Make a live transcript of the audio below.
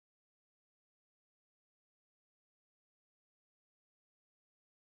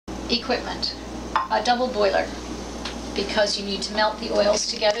Equipment. A double boiler, because you need to melt the oils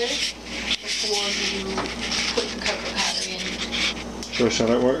together before you put the cocoa powder in. Show us how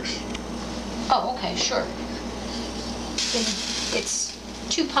that works. Oh, okay, sure. It's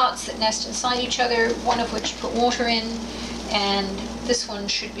 2 pots that nest inside each other, one of which you put water in, and this one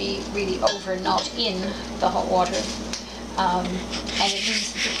should be really over, not in the hot water. And it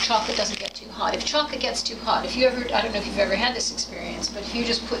means that the chocolate doesn't get too hot. If chocolate gets too hot, if you ever, I don't know if you've ever had this experience, but if you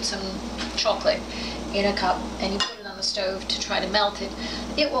just put some chocolate in a cup and you put it on the stove to try to melt it,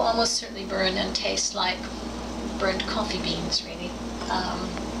 it will almost certainly burn and taste like burnt coffee beans, really,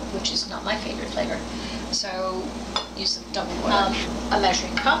 which is not my favorite flavor. So use a double boiler. A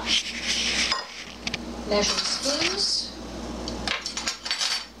measuring cup, measuring spoons,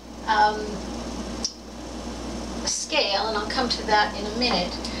 a scale, and I'll come to that in a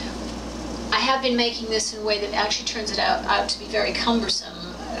minute. I have been making this in a way that actually turns it out to be very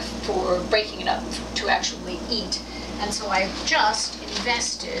cumbersome for breaking it up to actually eat. And so I've just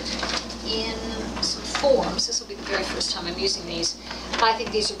invested in some forms. This will be the very first time I'm using these. I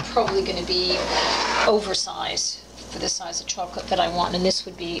think these are probably going to be oversized for the size of chocolate that I want, and this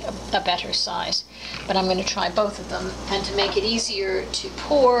would be a better size. But I'm going to try both of them, and to make it easier to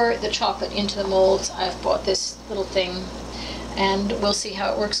pour the chocolate into the molds, I've bought this little thing, and we'll see how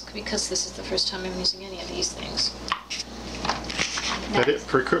it works, because this is the first time I'm using any of these things. Is that it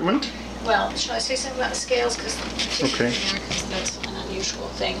for equipment? Well, shall I say something about the scales? Because okay, that's an unusual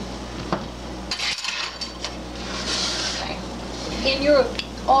thing. Okay. In Europe,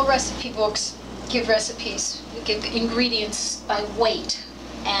 all recipe books give recipes, give ingredients by weight,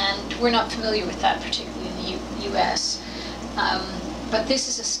 and we're not familiar with that, particularly in the US. But this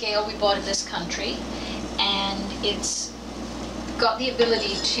is a scale we bought in this country, and it's got the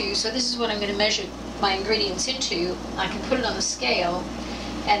ability to, so this is what I'm going to measure my ingredients into. I can put it on the scale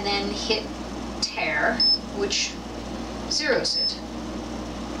and then hit tare, which zeroes it.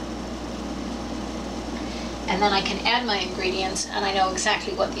 And then I can add my ingredients, and I know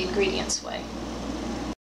exactly what the ingredients weigh.